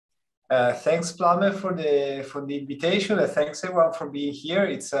Thanks, Plummer, for the invitation, and thanks everyone for being here.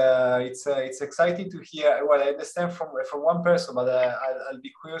 It's exciting to hear. Well, I understand from one person, but I'll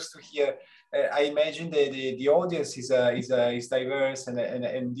be curious to hear. I imagine the audience is diverse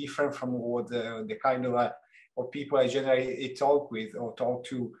and different from what the kind of people I generally talk with or talk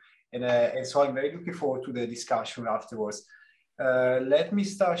to, and so I'm very looking forward to the discussion afterwards. Let me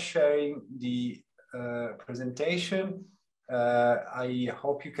start sharing the presentation. I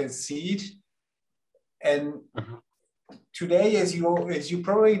hope you can see it. And today, as you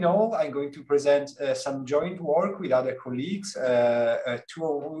probably know, I'm going to present some joint work with other colleagues, two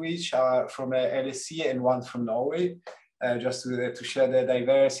of which are from LSE and one from Norway, just to share the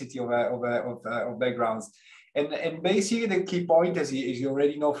diversity of backgrounds. And basically, the key point, as you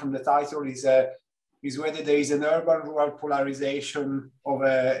already know from the title, is whether there is an urban-rural polarization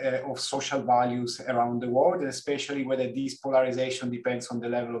of social values around the world, and especially whether this polarization depends on the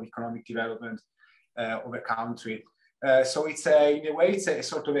level of economic development of a country. So it's in a way, it's a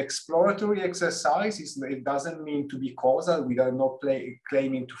sort of exploratory exercise. It doesn't mean to be causal. We are not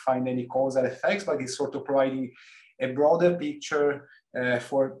claiming to find any causal effects, but it's sort of providing a broader picture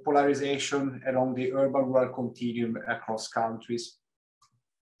for polarization along the urban-rural continuum across countries.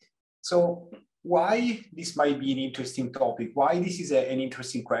 So why this might be an interesting topic, why this is an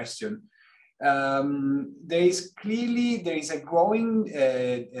interesting question. There is a growing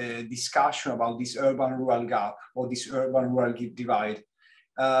discussion about this urban-rural gap or this urban-rural divide.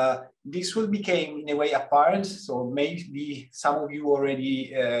 This will become in a way apparent, so maybe some of you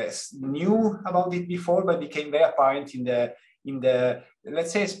already knew about it before, but became very apparent in the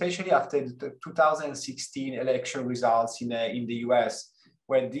let's say especially after the 2016 election results in the US,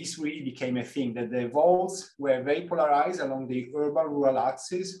 where this really became a thing, that the votes were very polarized along the urban-rural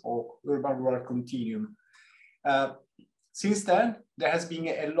axis or urban-rural continuum. Since then, there has been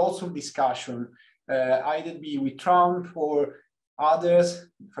a lot of discussion, either be with Trump or others.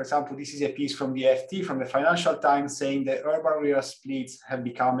 For example, this is a piece from the FT, from the Financial Times, saying that urban-rural splits have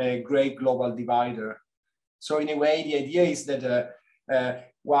become a great global divider. So in a way, the idea is that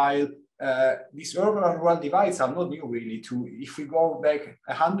while these urban and rural divides are not new, really. If we go back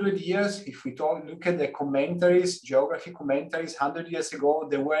 100 years, if we look at the commentaries, geography commentaries, 100 years ago,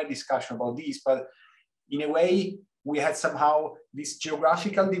 there were discussion about this, but in a way, we had somehow these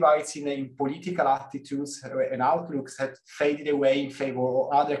geographical divides in political attitudes and outlooks had faded away in favor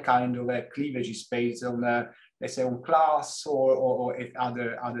of other kind of cleavages based on, let's say, on class or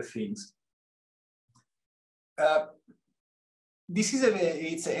other things. This is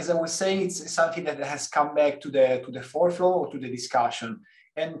as I was saying, it's something that has come back to the forefront or to the discussion.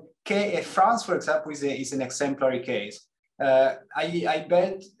 And France, for example, is an exemplary case. I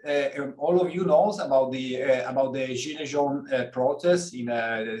bet all of you knows about the Gilets jaunes protests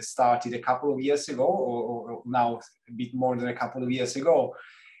started a couple of years ago, or now a bit more than a couple of years ago.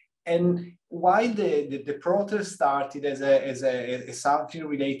 And while the protest started as something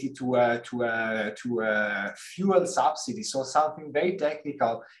related to fuel subsidies, so something very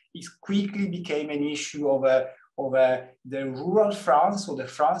technical, it quickly became an issue of the rural France or the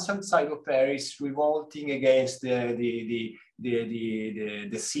France outside of Paris revolting against the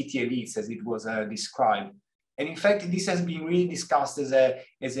city elites, as it was described. And in fact, this has been really discussed as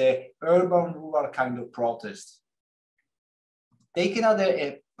a urban-rural kind of protest. Take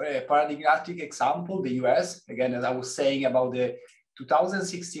another paradigmatic example, the US, again, as I was saying about the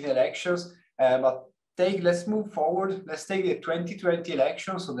 2016 elections, but let's move forward. Let's take the 2020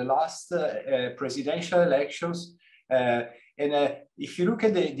 elections, so the last presidential elections. And if you look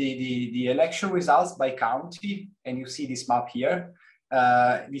at the election results by county, and you see this map here,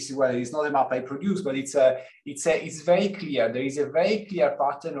 this is well, it's not a map I produced, but it's very clear. There is a very clear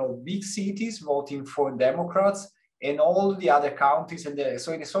pattern of big cities voting for Democrats, and all the other counties, and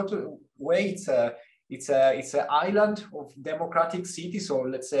so in a sort of way, it's an island of democratic cities, or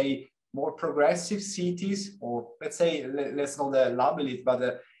let's say more progressive cities, or let's say let's not label it,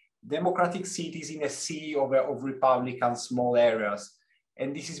 but democratic cities in a sea of Republican small areas,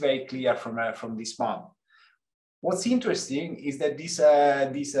 and this is very clear from this map. What's interesting is that this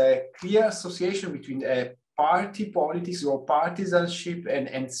clear association between party politics or partisanship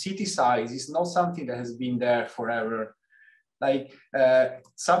and city size is not something that has been there forever. Like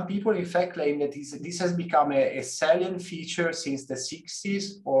some people in fact claim that this has become a salient feature since the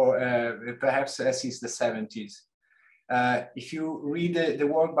 60s or perhaps since the 70s. If you read the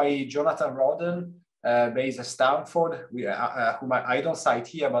work by Jonathan Rodden, based at Stanford, whom I don't cite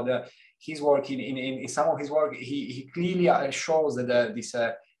here, but his work in some of his work, he clearly shows that this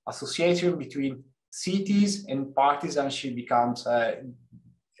association between cities and partisanship becomes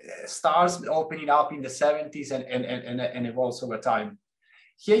starts opening up in the 70s and evolves over time.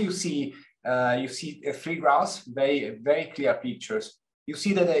 Here you see three graphs, very clear pictures. You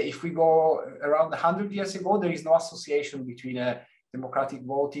see that if we go around 100 years ago, there is no association between democratic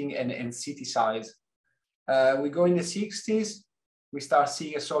voting and city size. We go in the 60s, we start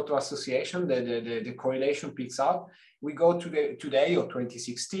seeing a sort of association, the correlation picks up. We go to today or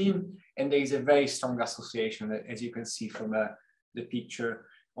 2016, and there is a very strong association, as you can see from the picture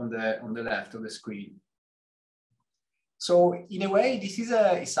on the left of the screen. So in a way, this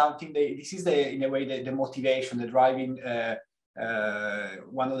is something that this is in a way the motivation, the driving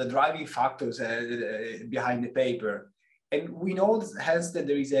one of the driving factors behind the paper. And we know hence that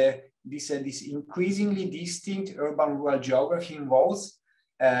there is this increasingly distinct urban-rural geography involved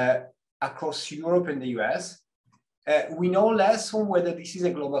across Europe and the US. We know less on whether this is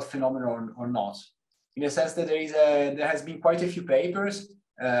a global phenomenon or not, in a sense that there has been quite a few papers.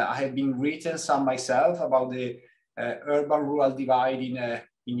 I have been written some myself about the urban-rural divide in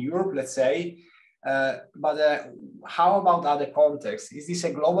Europe, let's say. But how about other contexts? Is this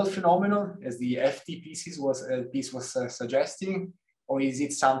a global phenomenon, as the FT piece was suggesting, or is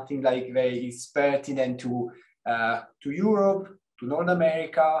it something like very pertinent to Europe, to North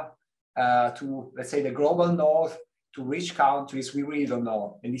America, to, let's say, the global North, to rich countries? We really don't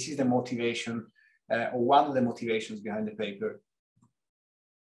know. And this is the motivation, or one of the motivations behind the paper.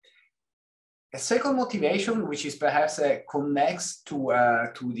 A second motivation, which is perhaps connects to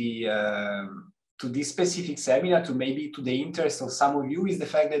this specific seminar, to maybe to the interest of some of you, is the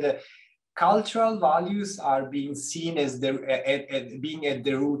fact that cultural values are being seen as being at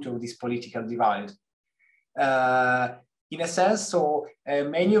the root of this political divide. In a sense, so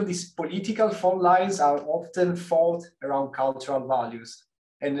many of these political fault lines are often fought around cultural values.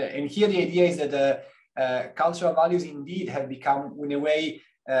 And here the idea is that cultural values indeed have become, in a way,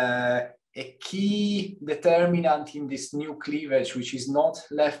 a key determinant in this new cleavage, which is not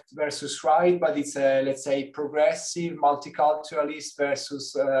left versus right, but it's let's say progressive, multiculturalist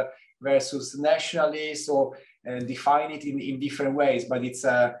versus nationalist, or define it in different ways. But it's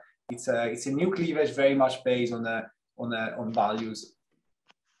a new cleavage very much based on values.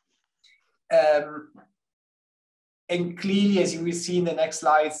 And clearly, as you will see in the next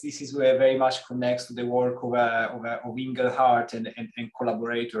slides, this is where very much connects to the work of Engelhardt and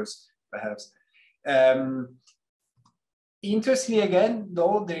collaborators, perhaps. Interestingly, again,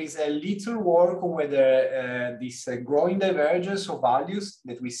 though, there is a little work on whether this growing divergence of values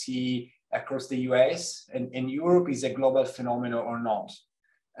that we see across the US and Europe is a global phenomenon or not.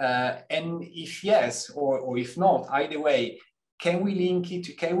 And if yes, or if not, either way, can we link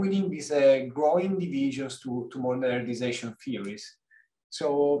these growing divisions to modernization theories?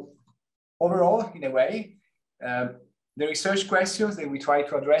 So overall, in a way, the research questions that we try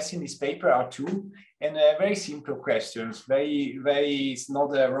to address in this paper are two, and very simple questions. It's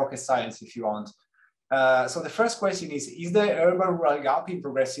not a rocket science, if you want. So the first question is there urban-rural gap in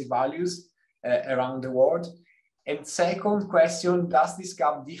progressive values around the world? And second question, does this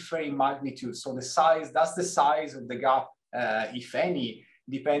gap differ in magnitude? So does the size of the gap, if any,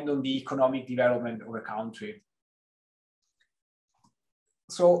 depend on the economic development of a country?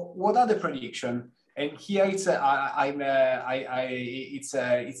 So what are the predictions? And here it's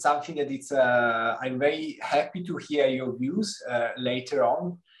it's something that I'm very happy to hear your views later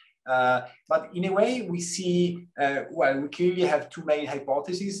on. But in a way, we see, we clearly have two main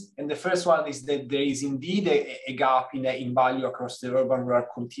hypotheses. And the first one is that there is indeed a gap in value across the urban-rural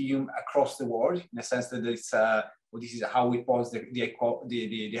continuum across the world, in the sense that this is how we pose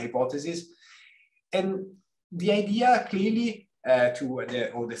the hypothesis. And the idea clearly,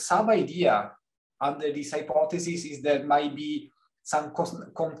 or the sub-idea under this hypothesis is there might be some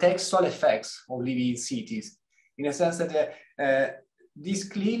contextual effects of living in cities, in a sense that this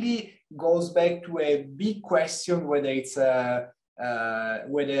clearly goes back to a big question whether it's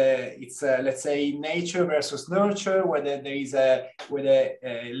let's say nature versus nurture, whether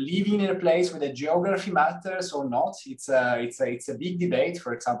living in a place where the geography matters or not. It's a big debate,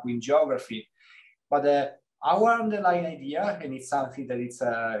 for example, in geography. But our underlying idea, and it's something that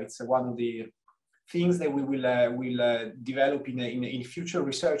it's one of the things that we will develop in future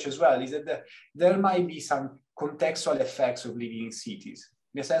research as well, is that there might be some contextual effects of living in cities.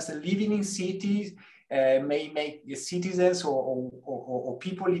 In the sense that living in cities may make the citizens or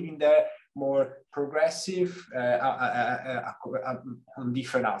people living there more progressive on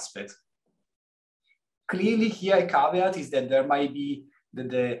different aspects. Clearly here a caveat is that there might be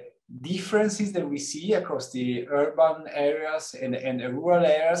the differences that we see across the urban areas and rural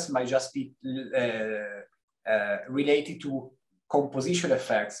areas might just be related to composition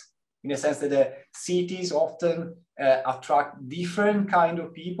effects, in the sense that the cities often attract different kind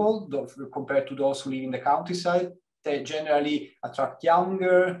of people compared to those who live in the countryside. They generally attract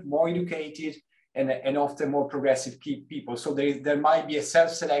younger, more educated, and often more progressive people. So there might be a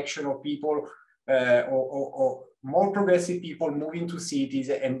self-selection of people or more progressive people moving to cities,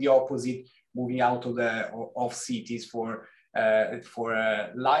 and the opposite, moving out of cities for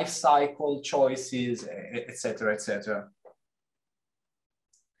life cycle choices, etc., etc.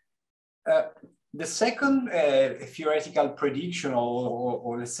 The second theoretical prediction,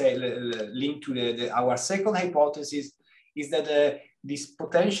 or let's say linked to our second hypothesis, is that this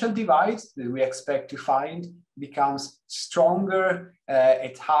potential divide that we expect to find becomes stronger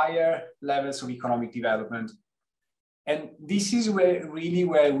at higher levels of economic development. And this is where we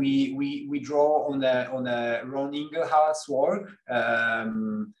draw on Ron Inglehardt's work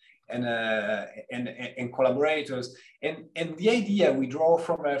and collaborators. And the idea we draw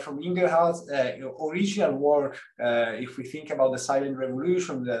from Inglehardt's original work, if we think about the Silent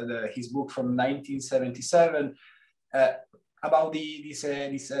Revolution, his book from 1977, about this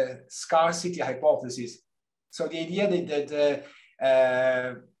scarcity hypothesis. So the idea that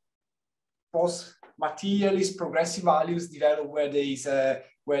post-materialist progressive values develop where there is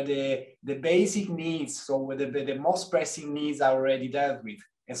where the basic needs, so where the most pressing needs are already dealt with.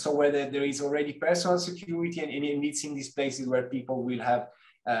 And so where there is already personal security, and it's in these places where people will have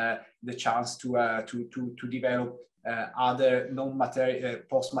the chance to develop other non-material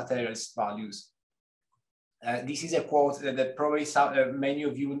post-materialist values. This is a quote that probably many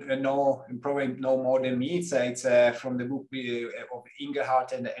of you know, and probably know more than me. It's from the book of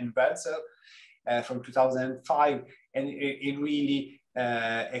Inglehart and Wetzel from 2005, and it really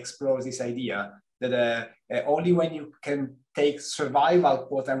explores this idea that only when you can take survival,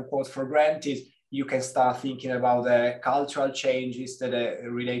 quote unquote, for granted, you can start thinking about cultural changes that are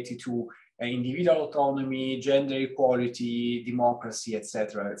related to individual autonomy, gender equality, democracy,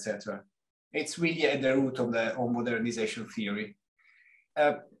 etc., etc. It's really at the root of modernization theory.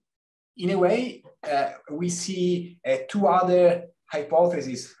 In a way, we see two other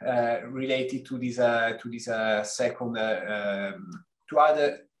hypotheses related to this second, two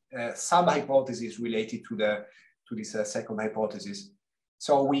other sub-hypotheses related to this second hypothesis.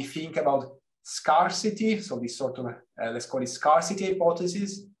 So we think about scarcity, so this sort of, let's call it scarcity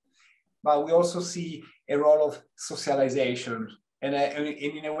hypothesis, but we also see a role of socialization. And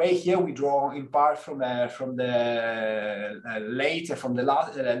in a way here we draw in part from the latest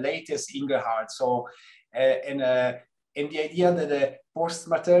Inglehart. So and the idea that the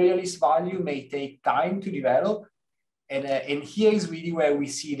post-materialist value may take time to develop, and here is really where we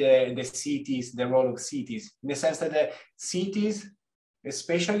see the cities, the role of cities, in the sense that the cities,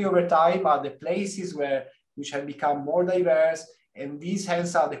 especially over time, are the places which have become more diverse, and these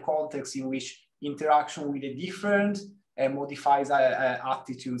hence are the contexts in which interaction with the different modifies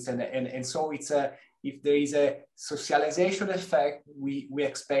attitudes, and so it's if there is a socialization effect, we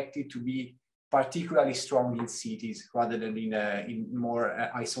expect it to be particularly strong in cities rather than in more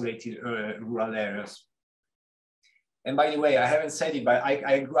isolated rural areas. And by the way, I haven't said it, but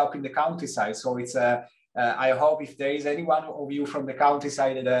I grew up in the countryside, so it's I hope if there is anyone of you from the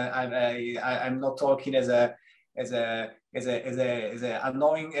countryside that I'm not talking as an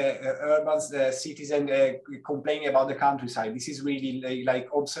annoying urban citizen complaining about the countryside. This is really like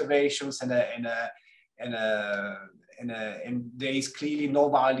observations, and there is clearly no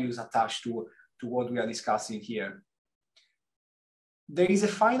values attached to what we are discussing here. There is a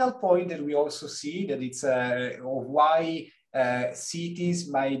final point that we also see, that it's of why cities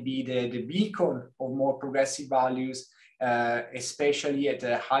might be the beacon of more progressive values, especially at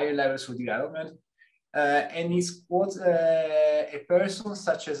higher levels of development. And it's what a person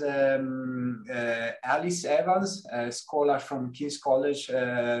such as Alice Evans, a scholar from King's College,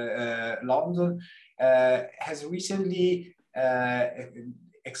 London, has recently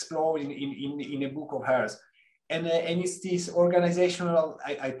explored in a book of hers. And it's this organizational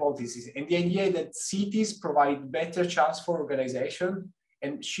hypothesis, and the idea that cities provide better chance for organization.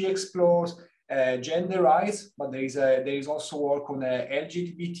 And she explores gender rights, but there is also work on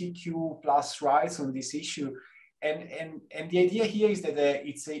LGBTQ plus rights on this issue. And the idea here is that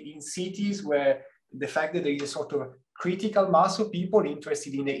it's in cities where the fact that there is a sort of critical mass of people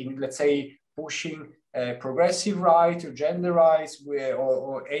interested in let's say, pushing progressive rights or gender rights,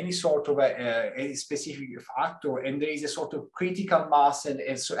 or any sort of a specific factor, and there is a sort of critical mass,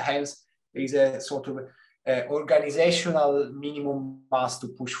 and so hence there is a sort of organizational minimum mass to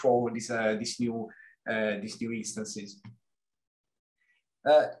push forward these new instances.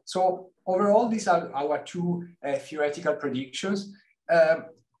 So overall, these are our two theoretical predictions.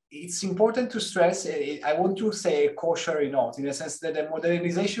 It's important to stress, I want to say a cautionary note, in the sense that the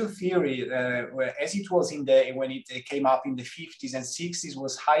modernization theory, as it was when it came up in the 50s and 60s,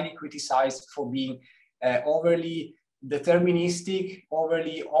 was highly criticized for being overly deterministic,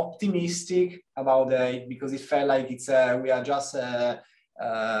 overly optimistic about it, because it felt like we are just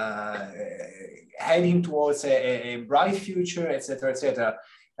heading towards a bright future, etc., etc.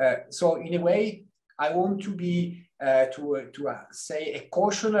 So in a way, I want to be to say a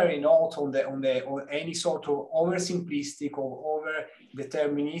cautionary note on any sort of oversimplistic or over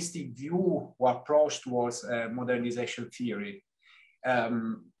deterministic view or approach towards modernization theory.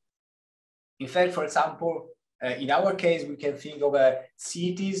 In fact, for example, in our case, we can think of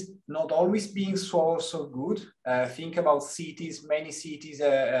cities not always being so good. Think about cities. Many cities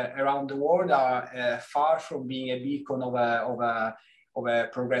around the world are far from being a beacon of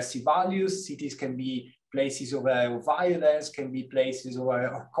progressive values. Cities can be places of violence, can be places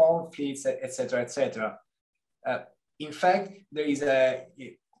of conflicts, etc., etc. In fact, there is a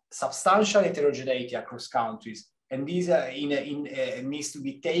substantial heterogeneity across countries, and these needs to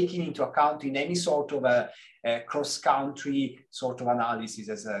be taken into account in any sort of cross-country sort of analysis,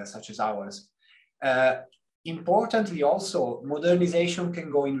 such as ours. Importantly, also, modernization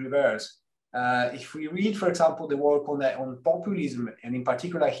can go in reverse. If we read, for example, the work on populism, and in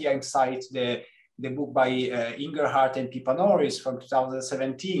particular here I cite the book by Ingerhardt and Pipanoris from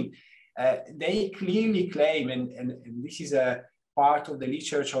 2017, they clearly claim, and this is a part of the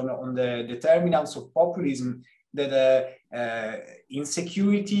literature on the determinants of populism, that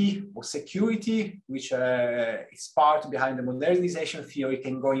insecurity or security, which is part behind the modernization theory,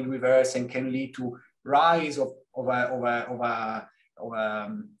 can go in reverse and can lead to rise of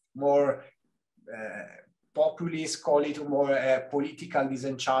more populists call it more political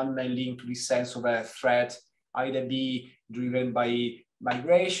disenchantment linked to this sense of a threat, either be driven by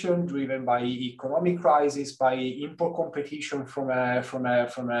migration, driven by economic crisis, by import competition from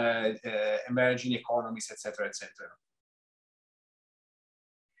emerging economies, etc., etc.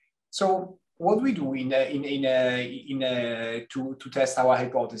 So, what we do to test our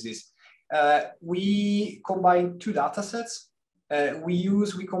hypothesis, we combine two data sets.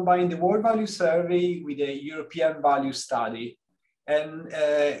 We combine the world value survey with the European value study. And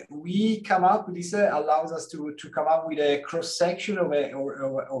we come up, this allows us to come up with a cross-section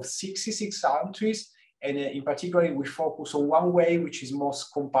of 66 countries. And in particular, we focus on one wave, which is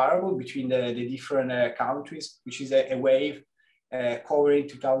most comparable between the different countries, which is a wave covering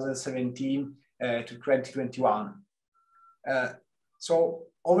 2017 to 2021. So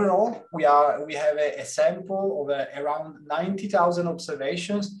overall, we have a sample of around 90,000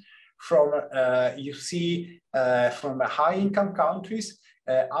 observations from, you see, from high income countries,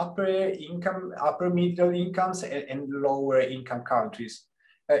 upper middle incomes, and lower income countries.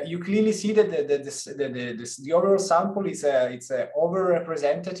 You clearly see that the overall sample is it's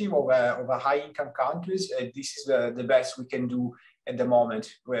over-representative of high income countries. This is the best we can do at the moment.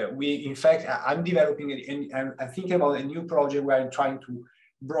 Where in fact, I'm developing and I'm thinking about a new project where I'm trying to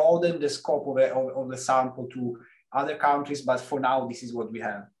broaden the scope of the sample to other countries, but for now, this is what we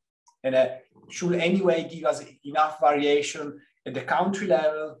have. And should anyway give us enough variation at the country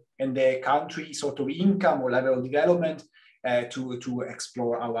level and the country sort of income or level of development to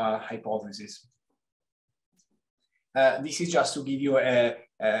explore our hypothesis. This is just to give you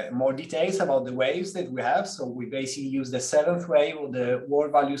more details about the waves that we have. So we basically use the 7th wave of the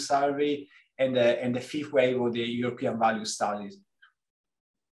World Value Survey and the 5th wave of the European Value Studies.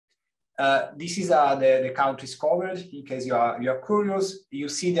 This is the countries covered. In case you are curious, you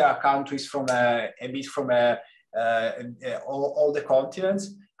see there are countries from a bit from all the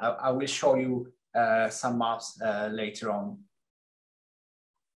continents. I will show you some maps later on.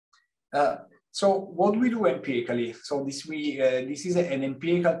 So what we do empirically? So this is an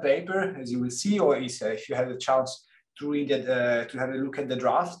empirical paper, as you will see, or if you have a chance to read it, to have a look at the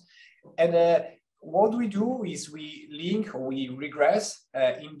draft. And what we do is we link or we regress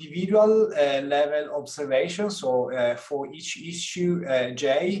individual level observations. So for each issue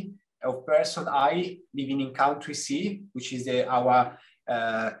J of person I living in country C, which is our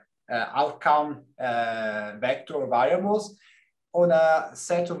outcome vector variables, on a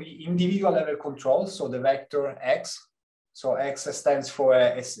set of individual level controls, so the vector X. So X stands for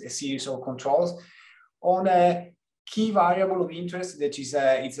a series of controls on a key variable of interest that is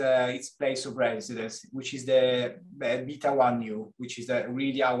its place of residence, which is the beta 1 nu, which is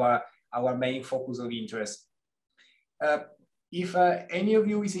really our main focus of interest. If any of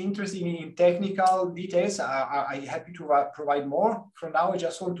you is interested in technical details, I'm happy to provide more. For now, I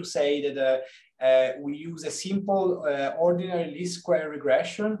just want to say that we use a simple ordinary least square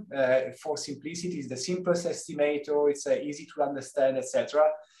regression for simplicity. It's the simplest estimator. It's easy to understand,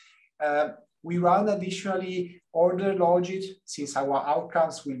 etc. We run additionally order logic, since our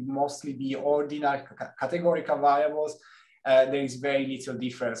outcomes will mostly be ordinary categorical variables. There is very little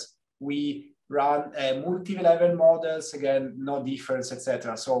difference. We run multi-level models, again, no difference,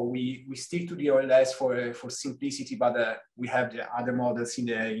 etc. So we stick to the OLS for simplicity, but we have the other models in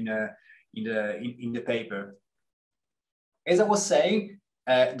the paper. As I was saying,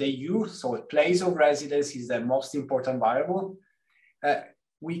 the U, so place of residence, is the most important variable.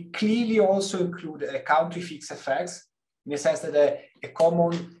 We clearly also include country fixed effects, in the sense that a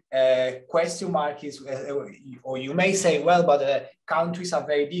common question mark is, or you may say, well, but countries are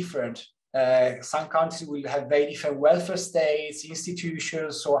very different. Some countries will have very different welfare states,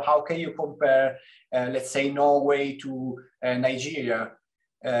 institutions, so how can you compare, let's say, Norway to Nigeria,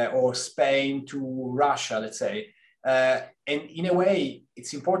 or Spain to Russia, let's say. And in a way,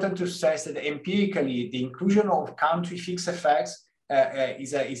 it's important to stress that empirically, the inclusion of country fixed effects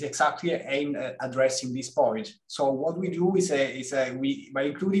is exactly aimed at addressing this point. So what we do is, by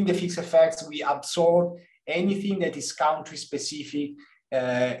including the fixed effects, we absorb anything that is country specific,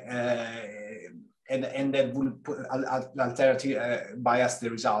 and that will put alternative bias the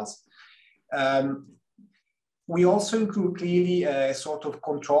results. We also include clearly sort of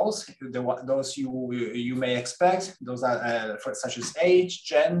controls, those you may expect. Those are such as age,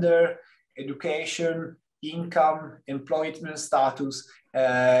 gender, education, income, employment status,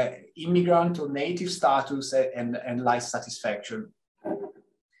 immigrant or native status, and life satisfaction.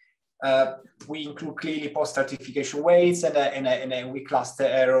 We include clearly post-certification weights, and we cluster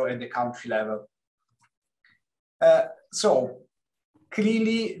error at the country level. So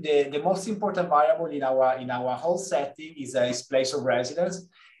clearly, the most important variable in our whole setting is place of residence.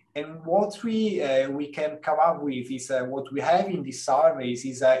 And what we can come up with is what we have in these surveys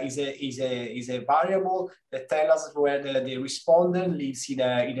is a variable that tells us whether the respondent lives in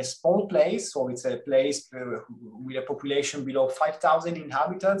a small place, so it's a place with a population below 5,000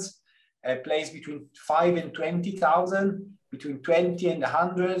 inhabitants, a place between 5 and 20,000, between 20 and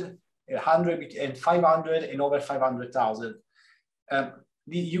 100, 100 and 500, and over 500,000.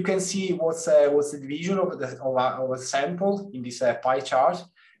 You can see what's the division of our sample in this pie chart.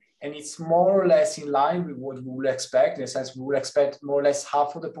 And it's more or less in line with what we would expect. In a sense, we would expect more or less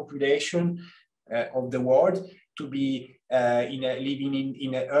half of the population of the world to be living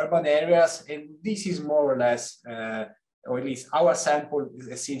in urban areas. And this is more or less, or at least our sample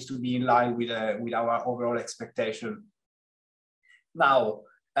seems to be in line with our overall expectation. Now,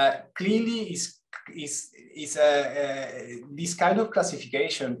 clearly, this kind of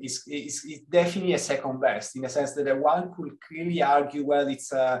classification is definitely a second best, in the sense that one could clearly argue, well,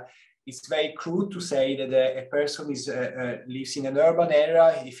 it's very crude to say that a person lives in an urban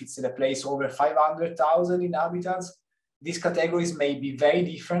area if it's in a place over 500,000 inhabitants. These categories may be very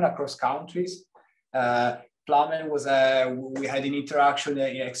different across countries. Plummer we had an interaction,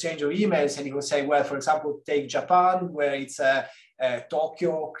 an exchange of emails, and he was saying, well, for example, take Japan, where it's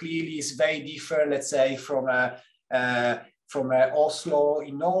Tokyo clearly is very different, let's say, from Oslo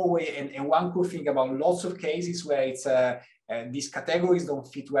in Norway, and one could think about lots of cases where it's these categories don't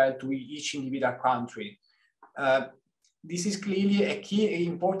fit well to each individual country. This is clearly a key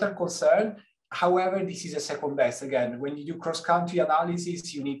important concern. However, this is a second best. Again, when you do cross-country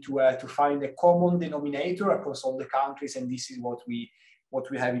analysis, you need to find a common denominator across all the countries, and this is what we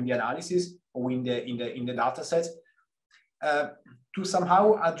have in the analysis or in the data set. To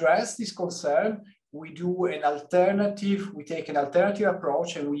somehow address this concern, we take an alternative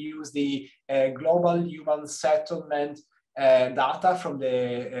approach, and we use the global human settlement data from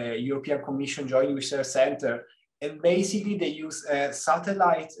the European Commission Joint Research Center. And basically they use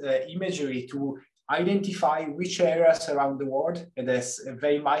satellite imagery to identify which areas around the world, and there's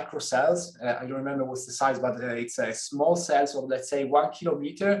very micro cells. I don't remember what's the size, but it's small cells of, let's say, 1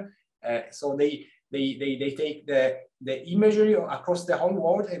 kilometer. So they take the imagery across the whole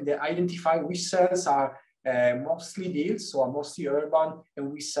world, and they identify which cells are mostly built, so are mostly urban,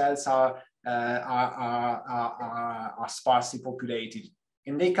 and which cells are sparsely populated.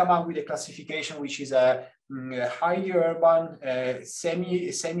 And they come up with a classification which is highly urban,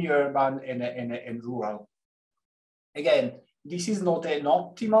 semi-urban, and rural. Again, this is not an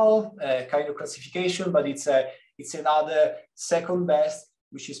optimal kind of classification, but it's another second best,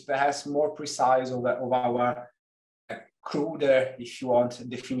 which is perhaps more precise of our cruder, if you want,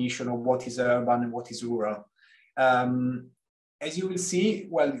 definition of what is urban and what is rural. as you will see,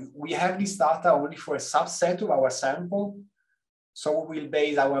 well, we have this data only for a subset of our sample. So we will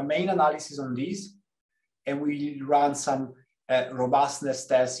base our main analysis on this, and we will run some robustness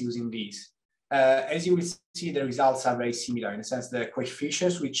tests using these. As you will see, the results are very similar in the sense the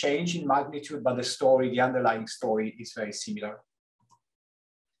coefficients will change in magnitude, but the story, the underlying story is very similar.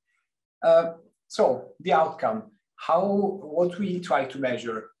 So the outcome, what we try to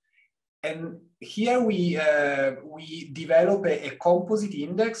measure. And here we develop a composite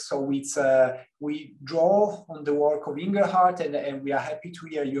index. So it's, we draw on the work of Ingerhart, and we are happy to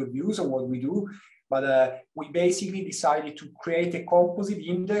hear your views on what we do. But we basically decided to create a composite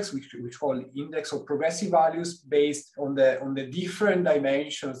index, which we call index of progressive values, based on the different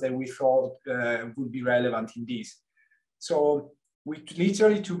dimensions that we thought would be relevant in this. So we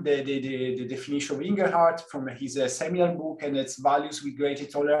literally took the definition of Ingerhart from his seminal book, and its values with greater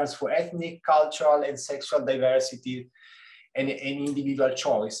tolerance for ethnic, cultural, and sexual diversity and individual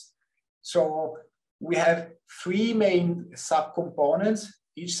choice. So we have three main subcomponents.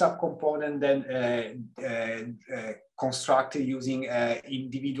 Each subcomponent then constructed using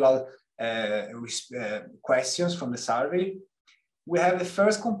individual questions from the survey. We have the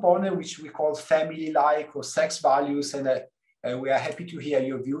first component, which we call family-like or sex values, and we are happy to hear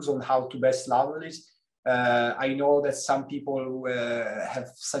your views on how to best label it. I know that some people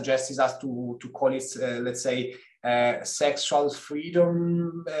have suggested us to call it, let's say, sexual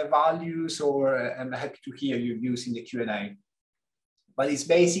freedom values, or I'm happy to hear your views in the Q&A. But it's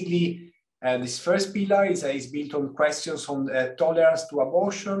basically, this first pillar is built on questions on tolerance to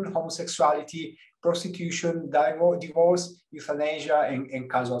abortion, homosexuality, prostitution, divorce, euthanasia, and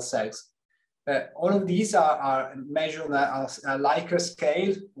casual sex. All of these are measured on a Likert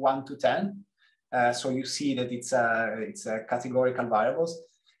scale, 1 to 10. So you see that it's categorical variables.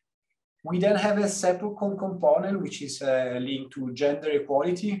 We then have a separate component, which is linked to gender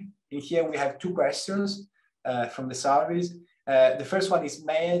equality. And here we have two questions from the surveys. The first one is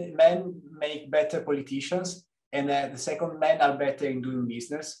men make better politicians, and the second, men are better in doing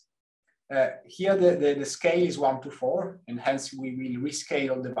business. Here the scale is 1 to 4, and hence we will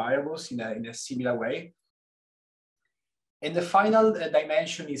rescale all the variables in a similar way. And the final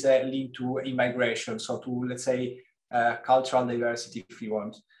dimension is linked to immigration, so to, let's say, cultural diversity, if you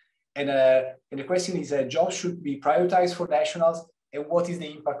want. And the question is, jobs should be prioritized for nationals, and what is the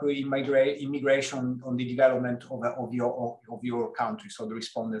impact of immigration on the development of your country, so the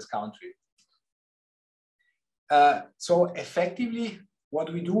respondent's country. So effectively, what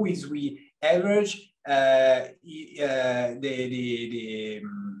we do is we average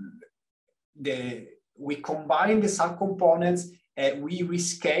we combine the subcomponents, we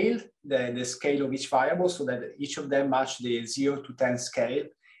rescale the scale of each variable so that each of them match the 0 to 10 scale,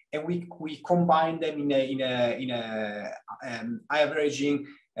 and we combine them in averaging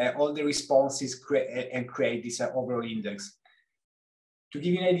all the responses and create this overall index. To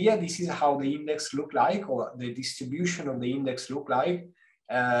give you an idea, this is how the index look like, or the distribution of the index look like.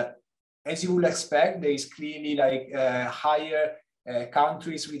 As you would expect, there is clearly like higher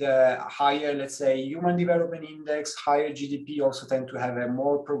countries with a higher, let's say, human development index, higher GDP also tend to have a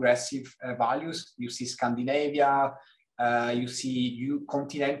more progressive values. You see Scandinavia, you see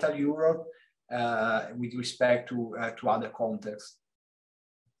continental Europe with respect to other contexts.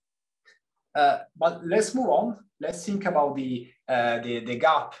 But let's move on. Let's think about the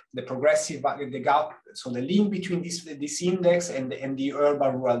gap, the progressive, the gap, so the link between this index and the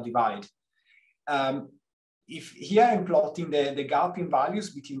urban-rural divide. If here I'm plotting the gap in values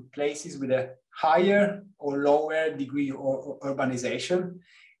between places with a higher or lower degree of urbanization,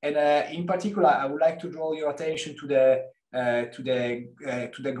 and in particular, I would like to draw your attention to the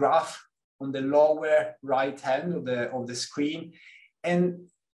graph on the lower right hand of the screen, and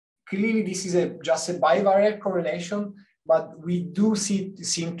clearly this is just a bivariate correlation, but we do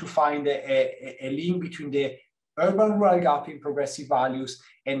seem to find a link between the urban-rural gap in progressive values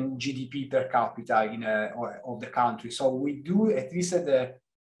and GDP per capita of the country. So we do, at least at the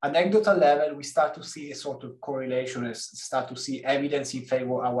anecdotal level, we start to see a sort of correlation, and start to see evidence in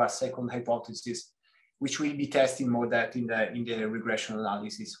favor of our second hypothesis, which will be tested more depth in the regression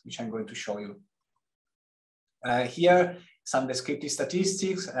analysis, which I'm going to show you. Here, some descriptive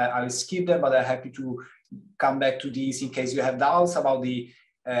statistics. I'll skip them, but I'm happy to come back to these in case you have doubts about the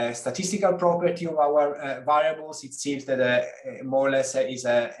statistical property of our variables. It seems that more or less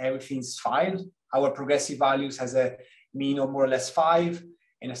everything's fine. Our progressive values has a mean of more or less 5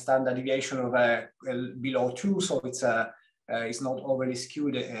 and a standard deviation of below 2, so it's not overly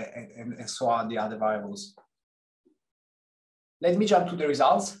skewed, and so are the other variables. Let me jump to the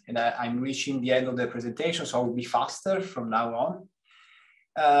results, and I'm reaching the end of the presentation, so I will be faster from now on.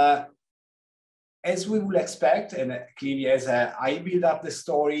 As we would expect, and clearly as I build up the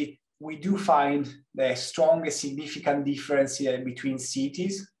story, we do find the strongest significant difference between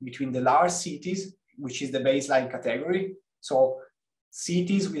cities, between the large cities, which is the baseline category. So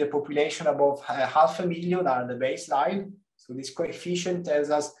cities with a population above 500,000 are the baseline. So this coefficient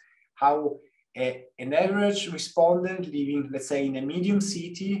tells us how an average respondent living, let's say, in a medium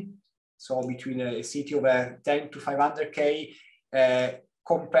city, so between a city of 10 to 500K,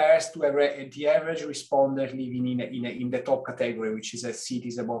 compares to the average respondent living in the top category, which is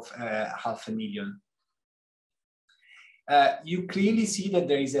cities above 500,000. You clearly see that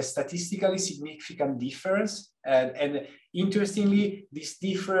there is a statistically significant difference, and interestingly, this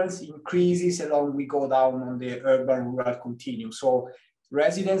difference increases along we go down on the urban-rural continuum. So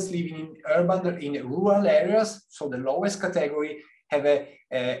residents living in rural areas, so the lowest category, have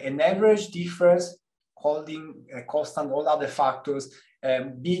an average difference holding constant all other factors,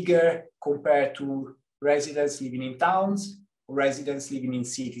 bigger compared to residents living in towns, residents living in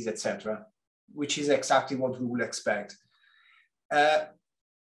cities, etc., which is exactly what we would expect.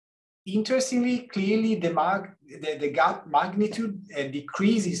 Interestingly, clearly the gap magnitude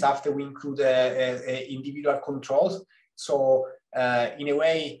decreases after we include individual controls. So in a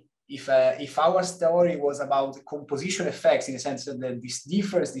way, if our story was about composition effects, in the sense that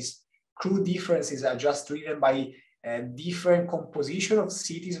these crude differences are just driven by different composition of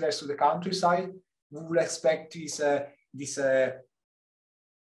cities versus the countryside, we would expect this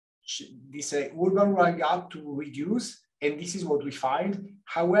urban-rural gap to reduce, and this is what we find.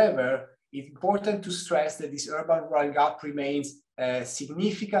 However, it's important to stress that this urban-rural gap remains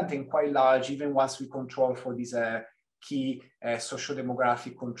significant and quite large, even once we control for these key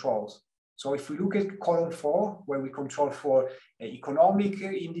socio-demographic controls. So if we look at column 4, where we control for economic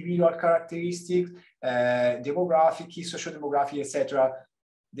individual characteristics, demographic, key socio-demographic, etc.,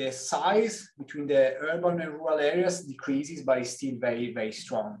 the size between the urban and rural areas decreases, but is still very, very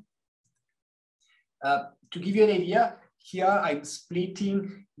strong. To give you an idea, here I'm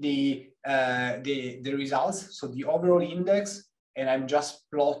splitting the results, so the overall index, and I'm just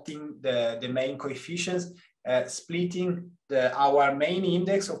plotting the main coefficients, splitting our main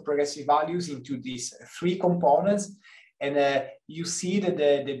index of progressive values into these 3 components. And you see that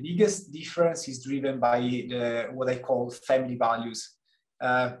the biggest difference is driven by what I call family values.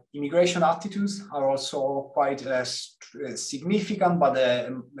 Immigration attitudes are also quite significant, but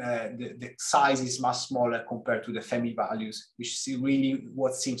the size is much smaller compared to the family values, which is really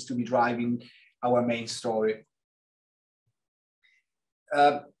what seems to be driving our main story.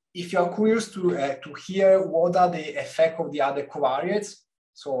 If you're curious to hear what are the effects of the other covariates,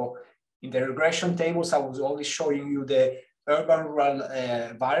 so in the regression tables, I was only showing you the urban-rural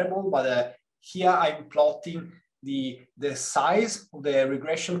variable, but here I'm plotting the size of the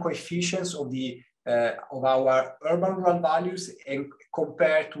regression coefficients of our urban-rural values and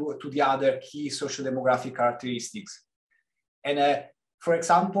compared to the other key socio-demographic characteristics. And for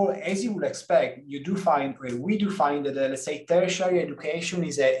example, as you would expect, we do find that, let's say, tertiary education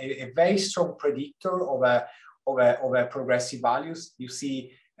is a very strong predictor of progressive values. You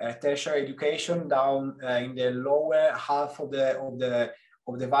see tertiary education down in the lower half of the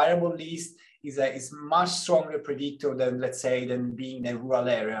variable list is much stronger predictor than, let's say, than being in a rural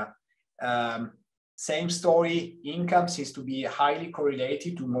area. Same story, income seems to be highly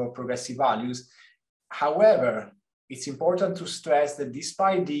correlated to more progressive values. However, it's important to stress that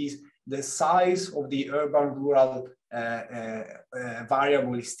despite these, the size of the urban-rural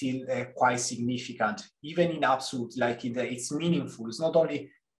variable is still quite significant, even in absolute, like it's meaningful. It's not only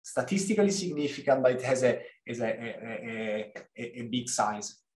statistically significant, but it has a big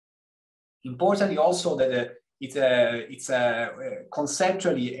size. Importantly also that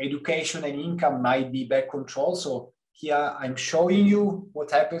conceptually education and income might be back controlled. So here I'm showing you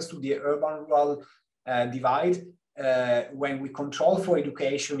what happens to the urban-rural divide when we control for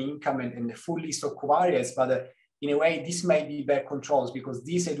education, income, and the full list of covariates. But in a way, this may be back controls, because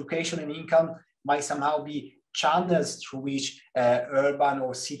this education and income might somehow be channels through which urban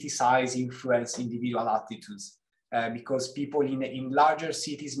or city size influence individual attitudes, because people in larger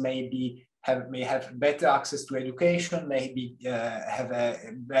cities may have better access to education, maybe have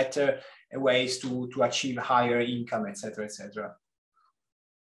better ways to achieve higher income, etc., etc.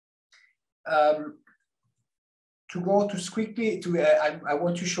 To go too quickly, I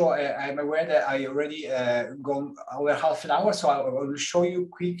want to show, I'm aware that I already gone over half an hour, so I will show you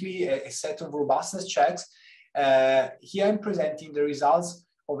quickly a set of robustness checks. Here I'm presenting the results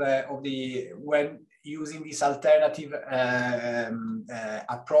of when using this alternative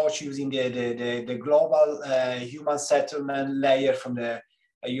approach, using the global human settlement layer from the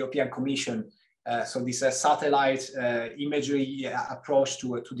European Commission. So this satellite imagery approach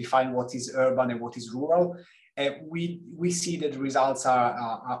to define what is urban and what is rural. We see that the results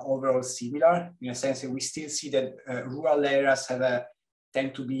are overall similar, in a sense that we still see that rural areas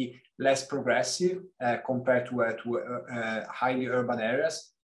tend to be less progressive compared to highly urban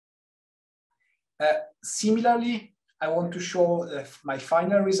areas. Similarly, I want to show my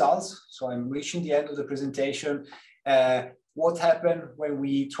final results. So I'm reaching the end of the presentation. What happened when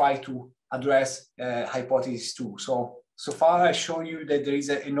we try to address hypothesis 2. So far I show you that there is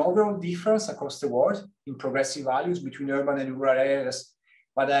an overall difference across the world in progressive values between urban and rural areas.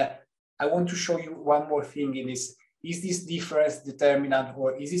 But I want to show you one more thing in this. Is this difference determinant,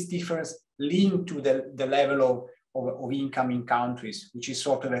 or is this difference linked to the level of income in countries, which is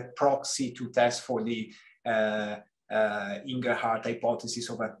sort of a proxy to test for the Ingerhart hypothesis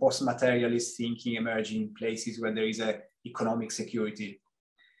of a post-materialist thinking emerging in places where there is economic security.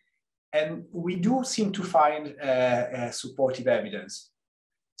 And we do seem to find supportive evidence.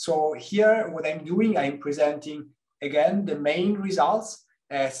 So here, what I'm doing, I'm presenting, again, the main results,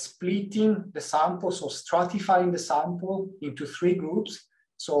 splitting the sample, so stratifying the sample into 3 groups.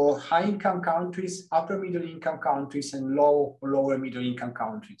 So high-income countries, upper middle-income countries, and lower middle-income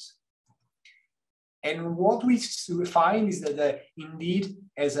countries. And what we find is that indeed,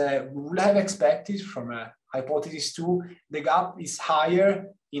 as we would have expected from hypothesis 2, the gap is higher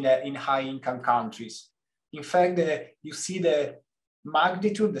in high-income countries. In fact, you see the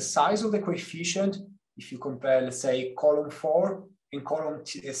magnitude, the size of the coefficient, if you compare, let's say, column 4 and column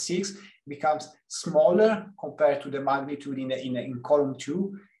 6, becomes smaller compared to the magnitude in column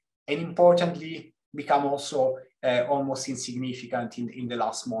 2, and importantly, become also almost insignificant in the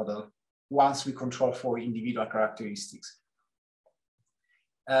last model, once we control for individual characteristics.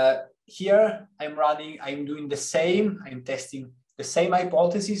 Here I'm doing the same, I'm testing the same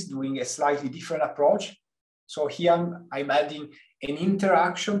hypothesis, doing a slightly different approach. So here I'm adding an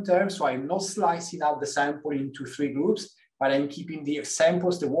interaction term, so I'm not slicing up the sample into 3 groups, but I'm keeping the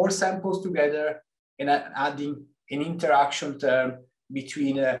samples, the whole samples together, and adding an interaction term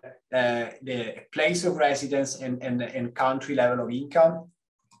between the place of residence and country level of income.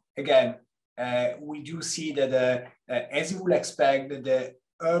 Again, we do see that, as you would expect, that the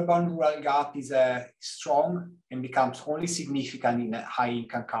urban-rural gap is strong and becomes only significant in a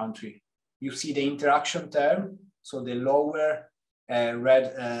high-income country. You see the interaction term, so the lower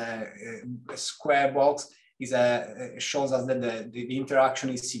red square box is shows us that the interaction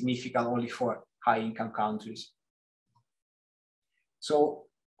is significant only for high-income countries. So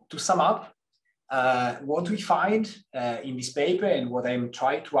to sum up, what we find in this paper and what I'm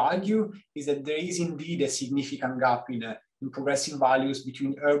trying to argue is that there is indeed a significant gap in progressive values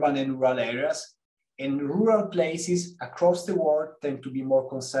between urban and rural areas, and rural places across the world tend to be more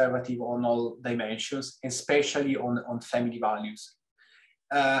conservative on all dimensions, especially on family values.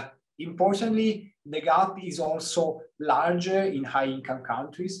 Importantly, the gap is also larger in high-income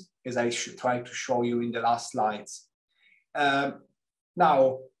countries, as I should try to show you in the last slides.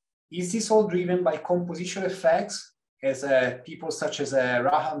 Now, is this all driven by composition effects, as people such as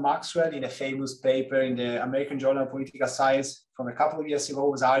Raham Maxwell in a famous paper in the American Journal of Political Science from a couple of years ago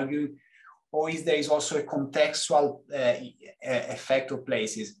was arguing, or is there also a contextual effect of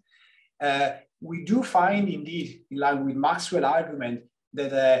places? We do find, indeed, in line with Maxwell's argument,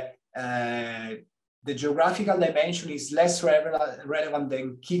 that the geographical dimension is less relevant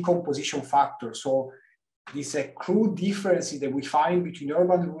than key composition factors. So these crude differences that we find between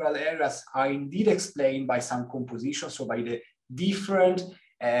urban and rural areas are indeed explained by some composition, so by the different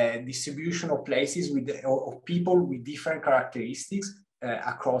distribution of places of people with different characteristics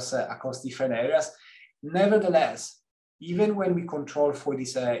across different areas. Nevertheless, even when we control for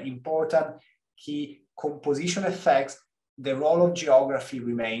these important key composition effects, the role of geography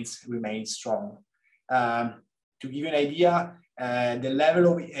remains strong. To give you an idea, the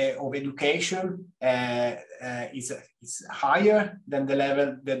level of education is higher than the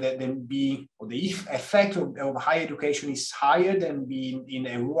level than being, or the effect of higher education is higher than being in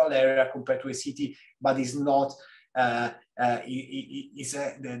a rural area compared to a city, but is not the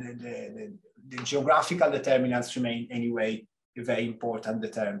geographical determinants remain anyway a very important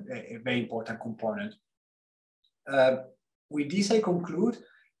component. With this, I conclude.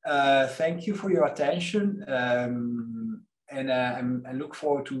 Thank you for your attention, and I look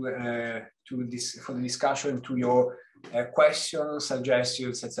forward to the discussion, to your questions,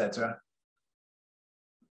 suggestions, etc.